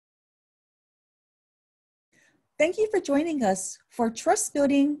Thank you for joining us for Trust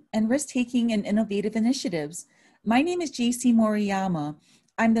Building and Risk-Taking and Innovative Initiatives. My name is Jacie Moriyama.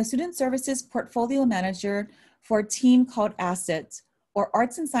 I'm the Student Services Portfolio Manager for a team called ASSET, or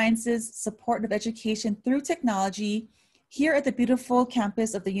Arts and Sciences Support of Education Through Technology, here at the beautiful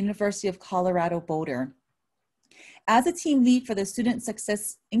campus of the University of Colorado Boulder. As a team lead for the Student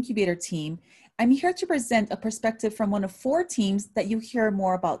Success Incubator team, I'm here to present a perspective from one of 4 teams that you'll hear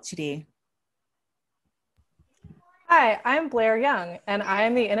more about today. Hi, I'm Blair Young, and I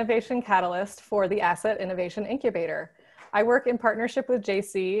am the Innovation Catalyst for the ASSET Innovation Incubator. I work in partnership with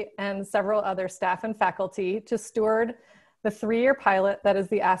Jacie and several other staff and faculty to steward the 3-year pilot that is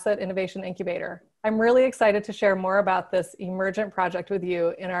the ASSET Innovation Incubator. I'm really excited to share more about this emergent project with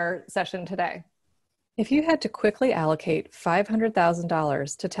you in our session today. If you had to quickly allocate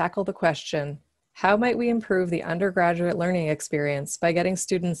 $500,000 to tackle the question, how might we improve the undergraduate learning experience by getting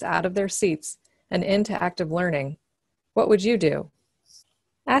students out of their seats and into active learning, what would you do?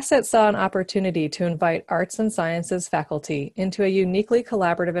 ASSET saw an opportunity to invite arts and sciences faculty into a uniquely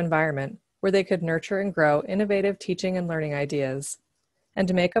collaborative environment where they could nurture and grow innovative teaching and learning ideas, and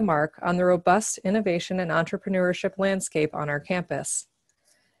to make a mark on the robust innovation and entrepreneurship landscape on our campus.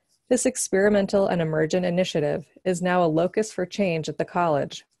 This experimental and emergent initiative is now a locus for change at the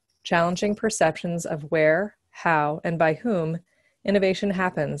college, challenging perceptions of where, how, and by whom innovation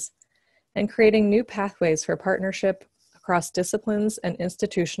happens, and creating new pathways for partnership across disciplines and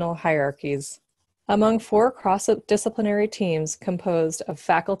institutional hierarchies. Among 4 cross-disciplinary teams composed of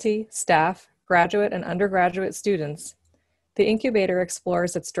faculty, staff, graduate, and undergraduate students, the incubator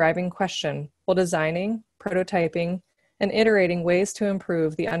explores its driving question while designing, prototyping, and iterating ways to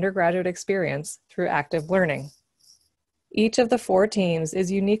improve the undergraduate experience through active learning. Each of the 4 teams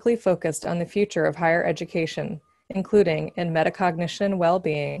is uniquely focused on the future of higher education, including in metacognition and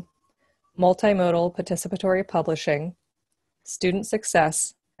well-being, multimodal participatory publishing, student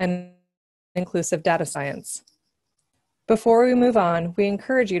success, and inclusive data science. Before we move on, we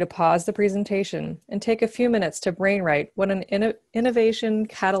encourage you to pause the presentation and take a few minutes to brainwrite what an innovation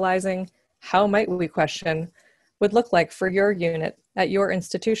catalyzing how might we question would look like for your unit at your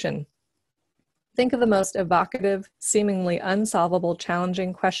institution. Think of the most evocative, seemingly unsolvable,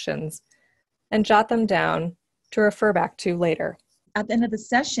 challenging questions and jot them down to refer back to later. At the end of the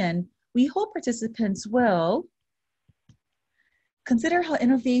session, we hope participants will consider how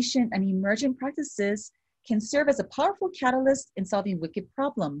innovation and emergent practices can serve as a powerful catalyst in solving wicked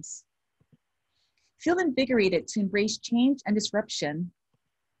problems. Feel invigorated to embrace change and disruption.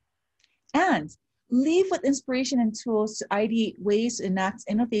 And leave with inspiration and tools to ideate ways to enact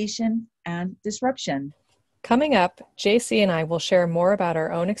innovation and disruption. Coming up, Jacie and I will share more about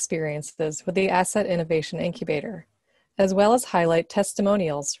our own experiences with the ASSET Innovation Incubator, as well as highlight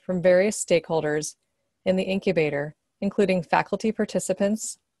testimonials from various stakeholders in the incubator, including faculty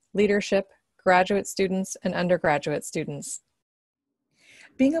participants, leadership, graduate students, and undergraduate students.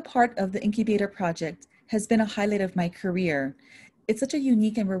 Being a part of the incubator project has been a highlight of my career. It's such a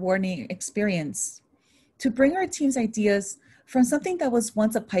unique and rewarding experience to bring our team's ideas from something that was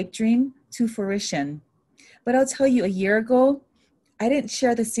once a pipe dream to fruition. But I'll tell you, a year ago, I didn't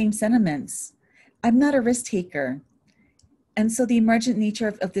share the same sentiments. I'm not a risk taker. And so the emergent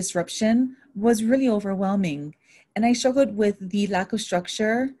nature of disruption was really overwhelming. And I struggled with the lack of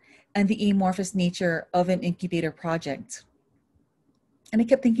structure and the amorphous nature of an incubator project. And I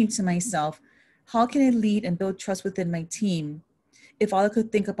kept thinking to myself, how can I lead and build trust within my team if all I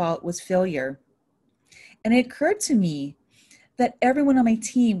could think about was failure? And it occurred to me that everyone on my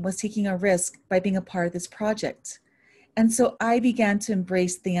team was taking a risk by being a part of this project. And so I began to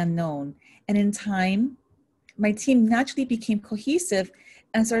embrace the unknown. And in time, my team naturally became cohesive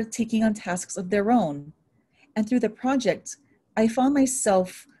and started taking on tasks of their own. And through the project, I found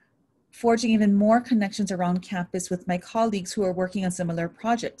myself forging even more connections around campus with my colleagues who are working on similar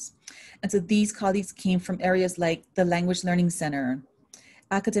projects. And so these colleagues came from areas like the Language Learning Center,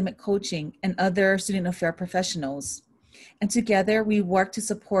 academic coaching, and other student affairs professionals. And together we worked to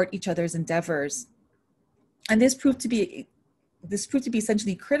support each other's endeavors. And this proved to be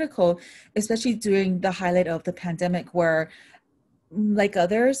essentially critical, especially during the highlight of the pandemic, where, like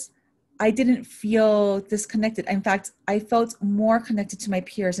others, I didn't feel disconnected. In fact, I felt more connected to my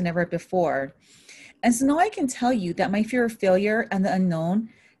peers than ever before. And so now I can tell you that my fear of failure and the unknown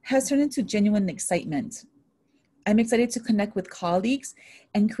has turned into genuine excitement. I'm excited to connect with colleagues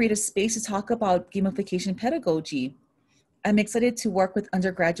and create a space to talk about gamification pedagogy. I'm excited to work with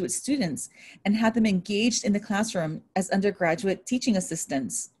undergraduate students and have them engaged in the classroom as undergraduate teaching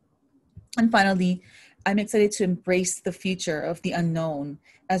assistants. And finally, I'm excited to embrace the future of the unknown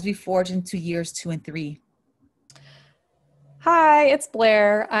as we forge into years 2 and 3. Hi, it's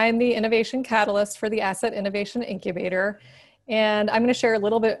Blair. I'm the Innovation Catalyst for the Asset Innovation Incubator. And I'm going to share a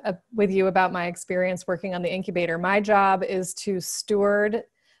little bit with you about my experience working on the incubator. My job is to steward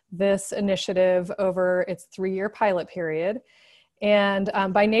this initiative over its 3-year pilot period. And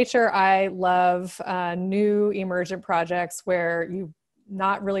by nature, I love new emergent projects where you're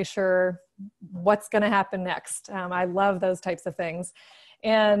not really sure what's going to happen next. I love those types of things.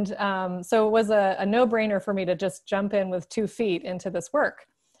 And so it was a no-brainer for me to just jump in with 2 feet into this work.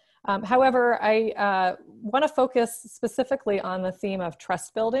 However, I want to focus specifically on the theme of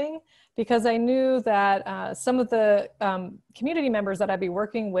trust building, because I knew that some of the community members that I'd be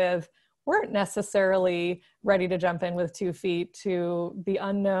working with weren't necessarily ready to jump in with 2 feet to the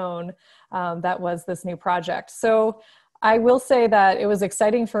unknown that was this new project. So I will say that it was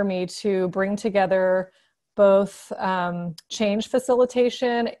exciting for me to bring together both change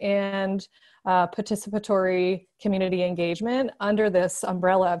facilitation and participatory community engagement under this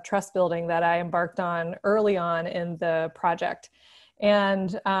umbrella of trust building that I embarked on early on in the project.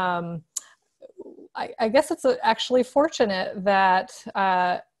 And I guess it's actually fortunate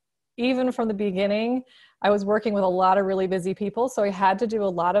that even from the beginning, I was working with a lot of really busy people. So I had to do a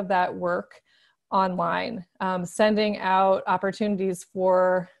lot of that work online, sending out opportunities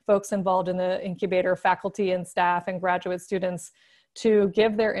for folks involved in the incubator, faculty and staff and graduate students, to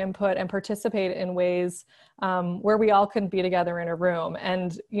give their input and participate in ways where we all couldn't be together in a room.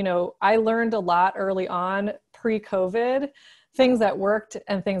 And, you know, I learned a lot early on, pre-COVID, things that worked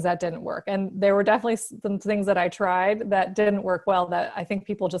and things that didn't work. And there were definitely some things that I tried that didn't work well, that I think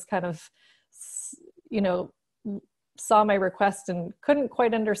people just kind of, you know, saw my request and couldn't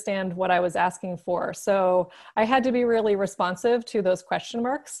quite understand what I was asking for. So I had to be really responsive to those question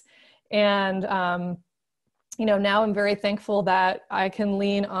marks. And, you know, now I'm very thankful that I can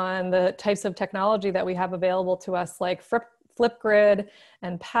lean on the types of technology that we have available to us, like Flipgrid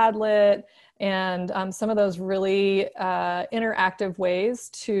and Padlet, and some of those really interactive ways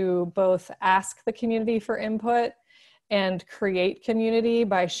to both ask the community for input and create community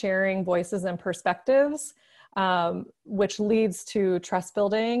by sharing voices and perspectives, which leads to trust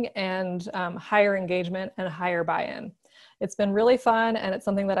building and higher engagement and higher buy-in. It's been really fun, and it's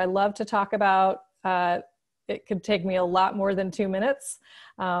something that I love to talk about. It could take me a lot more than 2 minutes.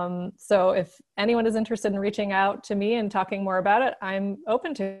 So if anyone is interested in reaching out to me and talking more about it, I'm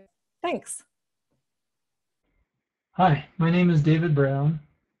open to it. Thanks. Hi, my name is David Brown.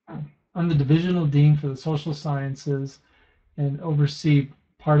 I'm the Divisional Dean for the Social Sciences and oversee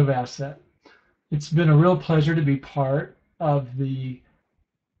part of Asset. It's been a real pleasure to be part of the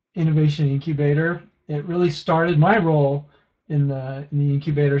Innovation Incubator. It really started, my role in the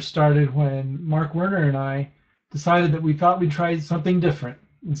incubator started when Mark Werner and I decided that we thought we'd try something different.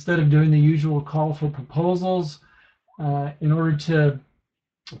 Instead of doing the usual call for proposals, in order to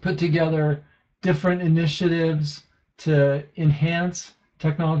put together different initiatives to enhance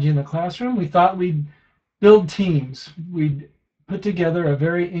technology in the classroom, we thought we'd build teams. We'd put together a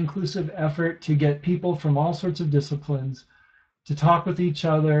very inclusive effort to get people from all sorts of disciplines to talk with each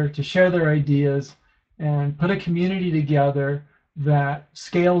other, to share their ideas, and put a community together that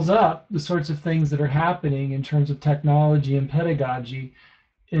scales up the sorts of things that are happening in terms of technology and pedagogy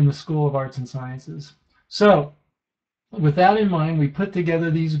in the School of Arts and Sciences. So with that in mind, we put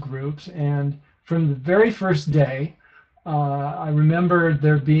together these groups, and from the very first day, I remember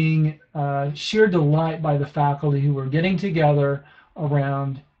there being sheer delight by the faculty who were getting together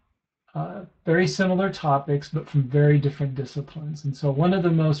around very similar topics, but from very different disciplines. And so one of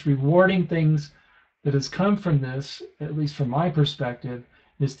the most rewarding things that has come from this, at least from my perspective,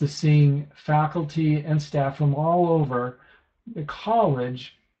 is to seeing faculty and staff from all over the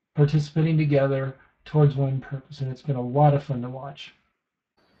college participating together towards one purpose. And it's been a lot of fun to watch.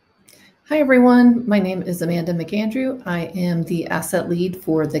 Hi, everyone. My name is Amanda McAndrew. I am the asset lead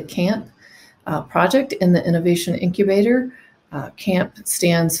for the CAMP project in the Innovation Incubator. CAMP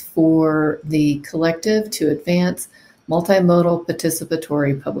stands for the Collective to Advance Multimodal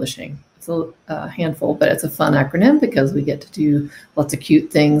Participatory Publishing. It's a handful, but it's a fun acronym because we get to do lots of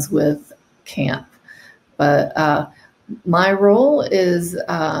cute things with CAMP. But my role is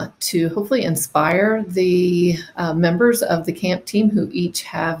to hopefully inspire the members of the CAMP team who each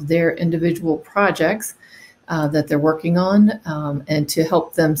have their individual projects that they're working on, and to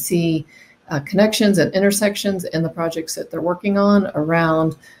help them see connections and intersections in the projects that they're working on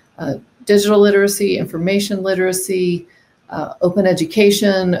around digital literacy, information literacy, open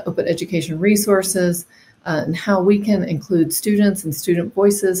education resources, and how we can include students and student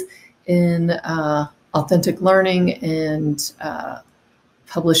voices in authentic learning and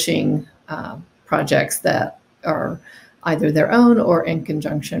publishing projects that are either their own or in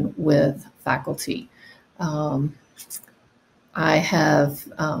conjunction with faculty. I have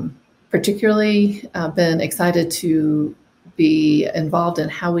particularly been excited to be involved in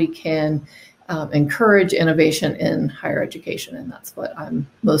how we can encourage innovation in higher education, and that's what I'm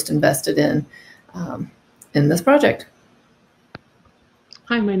most invested in this project.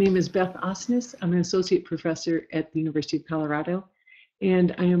 Hi, my name is Beth Osnes. I'm an associate professor at the University of Colorado,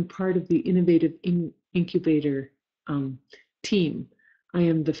 and I am part of the Innovative Incubator team. I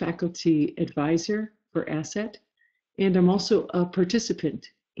am the faculty advisor for ASSET, and I'm also a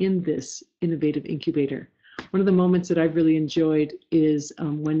participant in this Innovative Incubator. One of the moments that I've really enjoyed is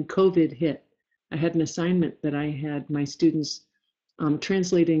when COVID hit. I had an assignment that I had my students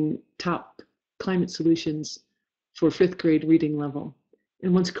translating top climate solutions for 5th grade reading level.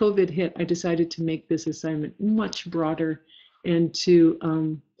 And once COVID hit, I decided to make this assignment much broader and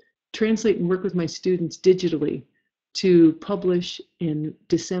to translate and work with my students digitally to publish and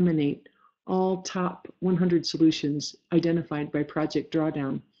disseminate all top 100 solutions identified by Project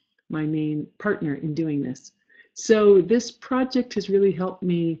Drawdown, my main partner in doing this. So this project has really helped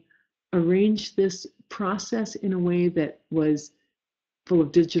me arrange this process in a way that was full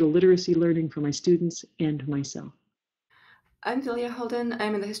of digital literacy learning for my students and myself. I'm Delia Holden.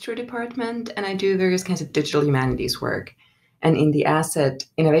 I'm in the history department, and I do various kinds of digital humanities work. And in the ASSET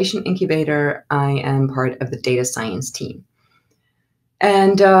Innovation Incubator, I am part of the data science team.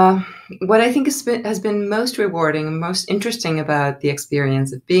 And what I think has been most rewarding and most interesting about the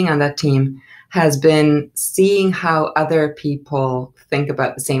experience of being on that team has been seeing how other people think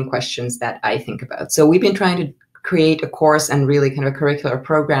about the same questions that I think about. So we've been trying to create a course and really kind of a curricular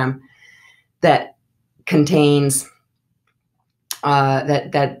program that contains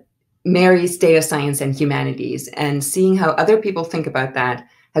that marries data science and humanities, and seeing how other people think about that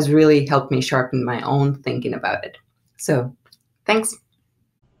has really helped me sharpen my own thinking about it. So thanks.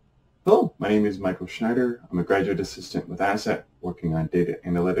 Hello, my name is Michael Schneider. I'm a graduate assistant with ASSET working on data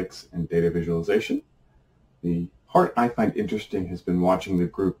analytics and data visualization. The part I find interesting has been watching the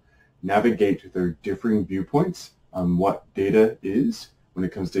group navigate their differing viewpoints on what data is when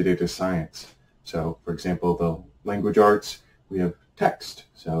it comes to data science. So, for example, the language arts, we have text.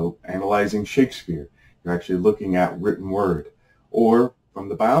 So analyzing Shakespeare, you're actually looking at written word. Or from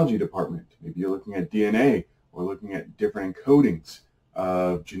the biology department, maybe you're looking at DNA or looking at different encodings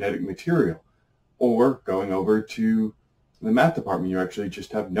of genetic material. Or going over to the math department, you actually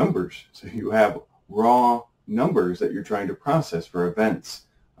just have numbers. So you have raw numbers that you're trying to process for events.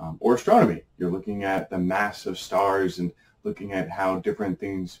 Or astronomy, you're looking at the mass of stars and looking at how different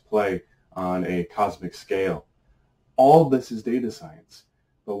things play on a cosmic scale. All of this is data science,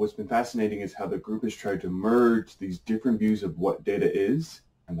 but what's been fascinating is how the group has tried to merge these different views of what data is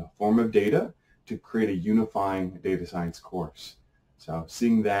and the form of data to create a unifying data science course. So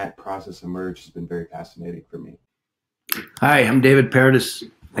seeing that process emerge has been very fascinating for me. Hi, I'm David Paradis.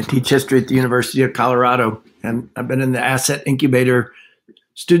 I teach history at the University of Colorado, and I've been in the ASSET Incubator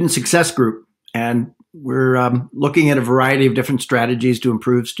Student Success Group, and we're looking at a variety of different strategies to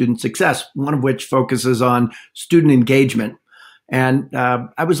improve student success, one of which focuses on student engagement. And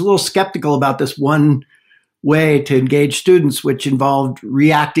I was a little skeptical about this one way to engage students, which involved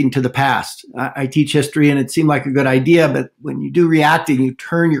reacting to the past. I teach history, and it seemed like a good idea, but when you do reacting, you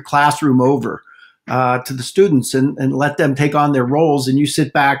turn your classroom over to the students and let them take on their roles, and you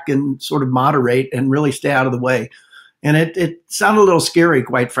sit back and sort of moderate and really stay out of the way. And it sounded a little scary,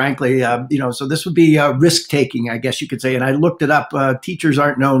 quite frankly. So this would be risk-taking, I guess you could say. And I looked it up. Teachers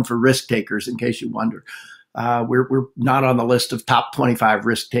aren't known for risk-takers, in case you wonder. We're not on the list of top 25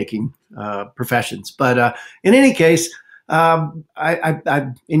 risk-taking professions. But in any case,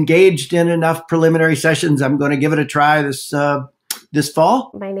 I've engaged in enough preliminary sessions. I'm going to give it a try this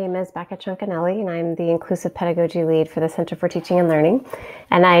fall. My name is Becca Chuncanelli, and I'm the Inclusive Pedagogy Lead for the Center for Teaching and Learning.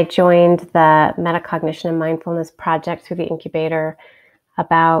 And I joined the Metacognition and Mindfulness Project through the incubator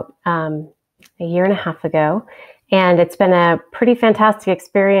about a year and a half ago. And it's been a pretty fantastic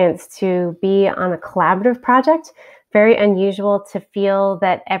experience to be on a collaborative project. Very unusual to feel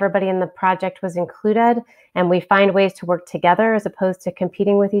that everybody in the project was included, and we find ways to work together as opposed to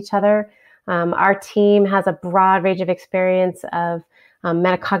competing with each other. Our team has a broad range of experience of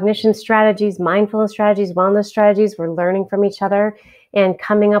metacognition strategies, mindfulness strategies, wellness strategies. We're learning from each other and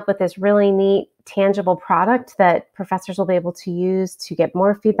coming up with this really neat, tangible product that professors will be able to use to get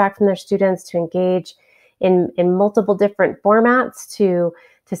more feedback from their students, to engage in multiple different formats to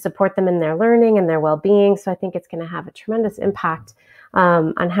support them in their learning and their well-being. So I think it's going to have a tremendous impact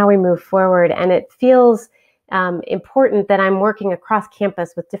on how we move forward. And it feels important that I'm working across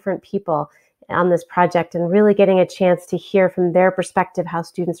campus with different people on this project and really getting a chance to hear from their perspective how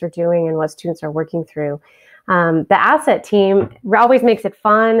students are doing and what students are working through. The asset team always makes it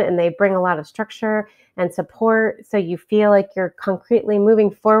fun, and they bring a lot of structure and support, so you feel like you're concretely moving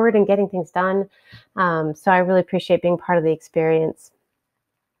forward and getting things done. So I really appreciate being part of the experience.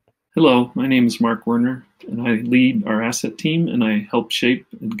 Hello, my name is Mark Werner, and I lead our asset team, and I help shape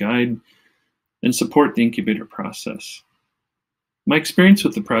and guide and support the incubator process. My experience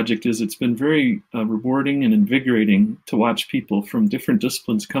with the project is it's been very rewarding and invigorating to watch people from different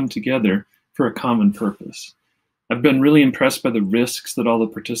disciplines come together for a common purpose. I've been really impressed by the risks that all the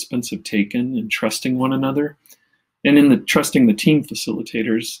participants have taken in trusting one another, and in trusting the team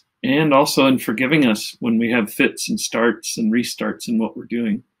facilitators, and also in forgiving us when we have fits and starts and restarts in what we're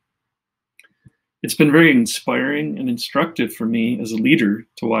doing. It's been very inspiring and instructive for me as a leader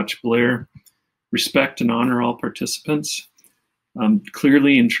to watch Blair respect and honor all participants,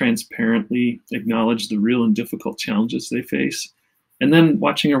 clearly and transparently acknowledge the real and difficult challenges they face, and then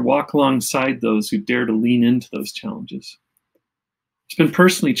watching her walk alongside those who dare to lean into those challenges. It's been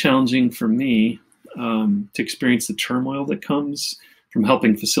personally challenging for me to experience the turmoil that comes from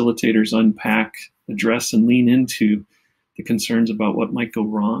helping facilitators unpack, address, and lean into the concerns about what might go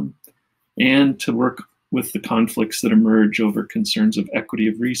wrong, and to work with the conflicts that emerge over concerns of equity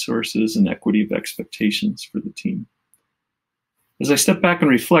of resources and equity of expectations for the team. As I step back and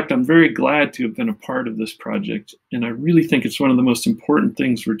reflect, I'm very glad to have been a part of this project, and I really think it's one of the most important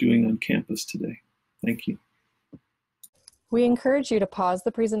things we're doing on campus today. Thank you. We encourage you to pause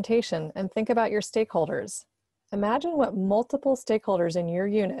the presentation and think about your stakeholders. Imagine what multiple stakeholders in your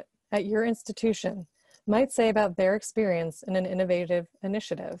unit, at your institution, might say about their experience in an innovative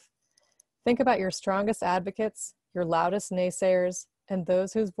initiative. Think about your strongest advocates, your loudest naysayers, and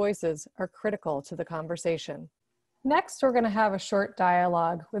those whose voices are critical to the conversation. Next, we're going to have a short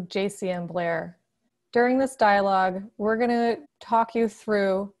dialogue with Jacie and Blair. During this dialogue, we're going to talk you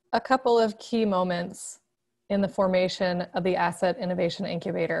through a couple of key moments in the formation of the Asset Innovation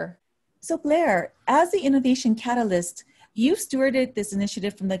Incubator. So Blair, as the innovation catalyst, you've stewarded this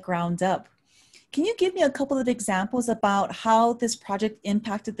initiative from the ground up. Can you give me a couple of examples about how this project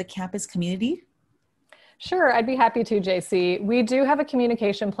impacted the campus community? Sure, I'd be happy to, Jacie. We do have a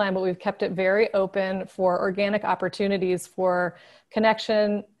communication plan, but we've kept it very open for organic opportunities for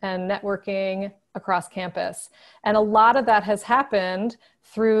connection and networking across campus. And a lot of that has happened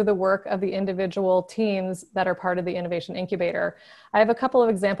through the work of the individual teams that are part of the Innovation Incubator. I have a couple of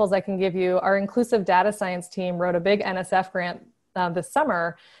examples I can give you. Our inclusive data science team wrote a big NSF grant this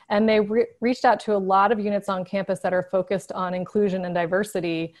summer, and they reached out to a lot of units on campus that are focused on inclusion and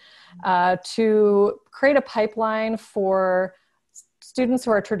diversity to create a pipeline for students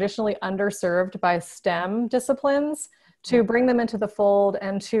who are traditionally underserved by STEM disciplines, to bring them into the fold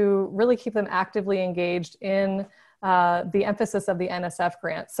and to really keep them actively engaged in the emphasis of the NSF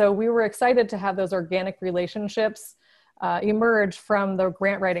grant. So we were excited to have those organic relationships emerge from the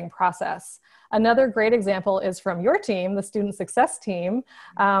grant writing process. Another great example is from your team, the Student Success team.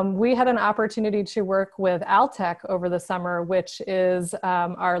 We had an opportunity to work with Altech over the summer, which is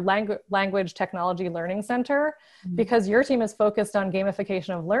our Language Technology Learning Center. Because your team is focused on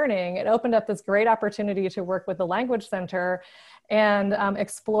gamification of learning, it opened up this great opportunity to work with the Language Center and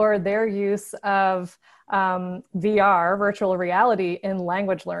explore their use of VR, virtual reality, in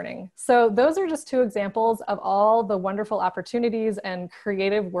language learning. So those are just two examples of all the wonderful opportunities and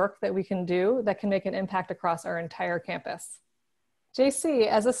creative work that we can do that can make an impact across our entire campus. Jacie,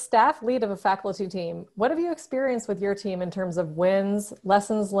 as a staff lead of a faculty team, what have you experienced with your team in terms of wins,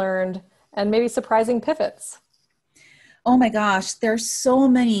 lessons learned, and maybe surprising pivots? Oh my gosh, there's so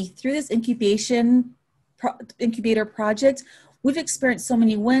many. Through this incubator project, we've experienced so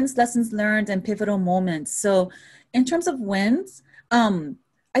many wins, lessons learned, and pivotal moments. So in terms of wins, I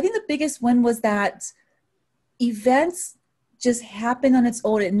think the biggest win was that events just happened on its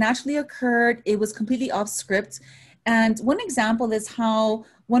own. It naturally occurred. It was completely off script. And one example is how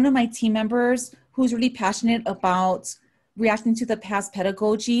one of my team members, who's really passionate about reacting to the past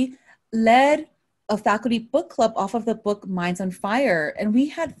pedagogy, led a faculty book club off of the book Minds on Fire. And we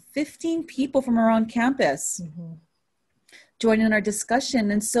had 15 people from around campus joining in our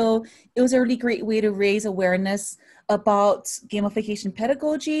discussion. And so it was a really great way to raise awareness about gamification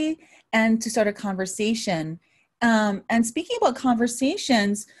pedagogy and to start a conversation. And speaking about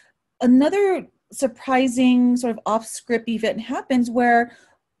conversations, another surprising sort of off-script event happens where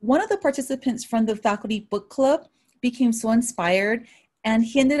one of the participants from the faculty book club became so inspired, and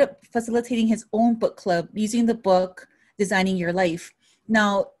he ended up facilitating his own book club using the book Designing Your Life.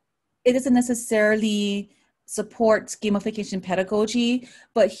 Now, it doesn't necessarily support gamification pedagogy,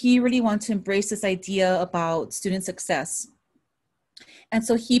 but he really wanted to embrace this idea about student success. And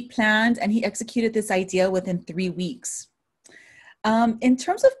so he planned and he executed this idea within 3 weeks. In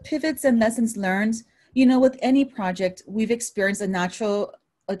terms of pivots and lessons learned, you know, with any project, we've experienced a natural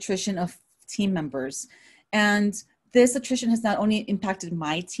attrition of team members. And this attrition has not only impacted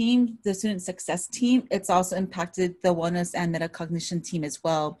my team, the student success team, it's also impacted the wellness and metacognition team as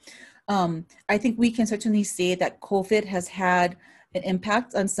well. I think we can certainly say that COVID has had an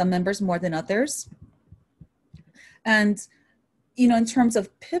impact on some members more than others. And, you know, in terms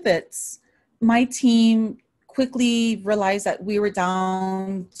of pivots, my team quickly realized that we were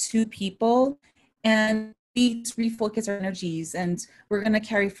down 2 people, and we refocus our energies, and we're going to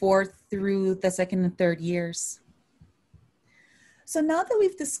carry forth through the 2nd and 3rd years. So now that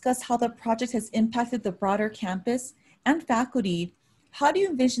we've discussed how the project has impacted the broader campus and faculty, how do you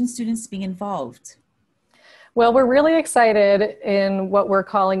envision students being involved? Well, we're really excited in what we're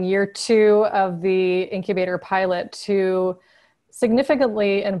calling year 2 of the incubator pilot to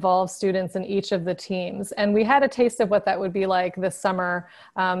significantly involve students in each of the teams. And we had a taste of what that would be like this summer.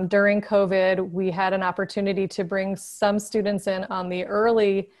 During COVID, we had an opportunity to bring some students in on the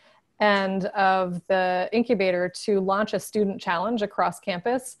early end of the incubator to launch a student challenge across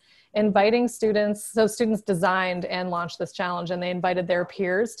campus, inviting students. So students designed and launched this challenge, and they invited their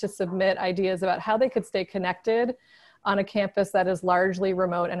peers to submit ideas about how they could stay connected on a campus that is largely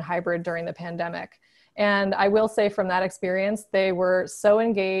remote and hybrid during the pandemic. And I will say from that experience, they were so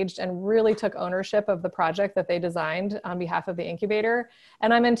engaged and really took ownership of the project that they designed on behalf of the incubator.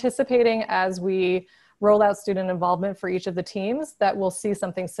 And I'm anticipating as we roll out student involvement for each of the teams that we'll see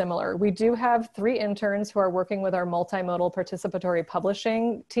something similar. We do have 3 interns who are working with our multimodal participatory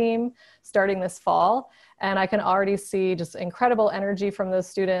publishing team starting this fall. And I can already see just incredible energy from those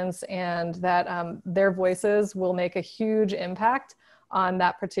students, and that their voices will make a huge impact on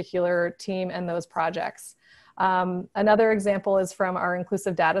that particular team and those projects. Another example is from our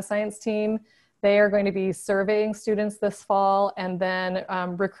inclusive data science team. They are going to be surveying students this fall and then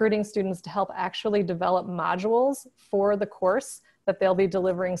recruiting students to help actually develop modules for the course that they'll be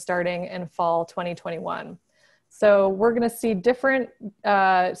delivering starting in fall 2021. So we're going to see different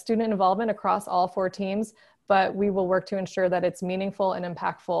student involvement across all 4 teams, but we will work to ensure that it's meaningful and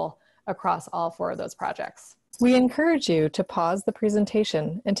impactful across all 4 of those projects. We encourage you to pause the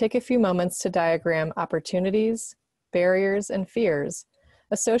presentation and take a few moments to diagram opportunities, barriers, and fears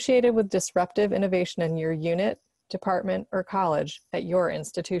associated with disruptive innovation in your unit, department, or college at your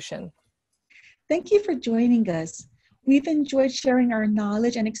institution. Thank you for joining us. We've enjoyed sharing our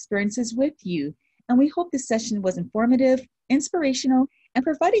knowledge and experiences with you, and we hope this session was informative, inspirational, and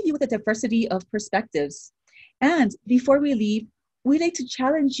provided you with a diversity of perspectives. And before we leave, we'd like to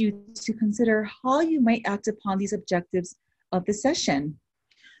challenge you to consider how you might act upon these objectives of the session.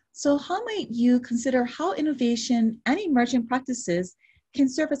 So how might you consider how innovation and emerging practices can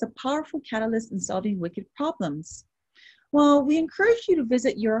serve as a powerful catalyst in solving wicked problems? Well, we encourage you to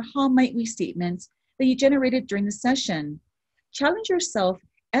visit your How Might We statements that you generated during the session. Challenge yourself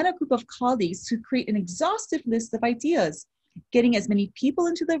and a group of colleagues to create an exhaustive list of ideas. Getting as many people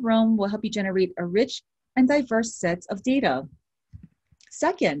into the room will help you generate a rich and diverse set of data.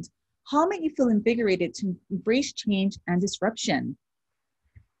 Second, how might you feel invigorated to embrace change and disruption?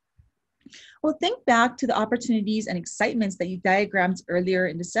 Well, think back to the opportunities and excitements that you diagrammed earlier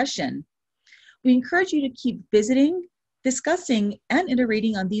in the session. We encourage you to keep visiting, discussing, and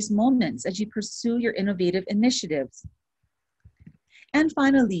iterating on these moments as you pursue your innovative initiatives. And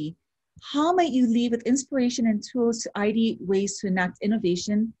finally, how might you leave with inspiration and tools to ideate ways to enact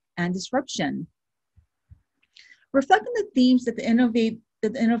innovation and disruption? Reflect on the themes that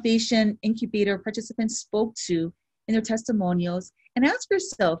the Innovation Incubator participants spoke to in their testimonials, and ask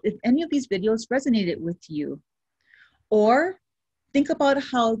yourself if any of these videos resonated with you. Or think about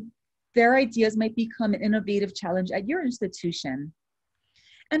how their ideas might become an innovative challenge at your institution.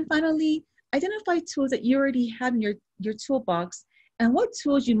 And finally, identify tools that you already have in your toolbox and what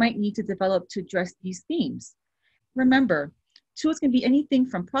tools you might need to develop to address these themes. Remember, tools can be anything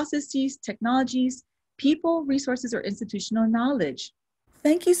from processes, technologies, people, resources, or institutional knowledge.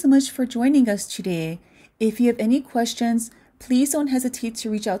 Thank you so much for joining us today. If you have any questions, please don't hesitate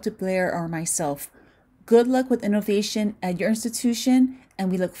to reach out to Blair or myself. Good luck with innovation at your institution,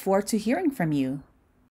 and we look forward to hearing from you.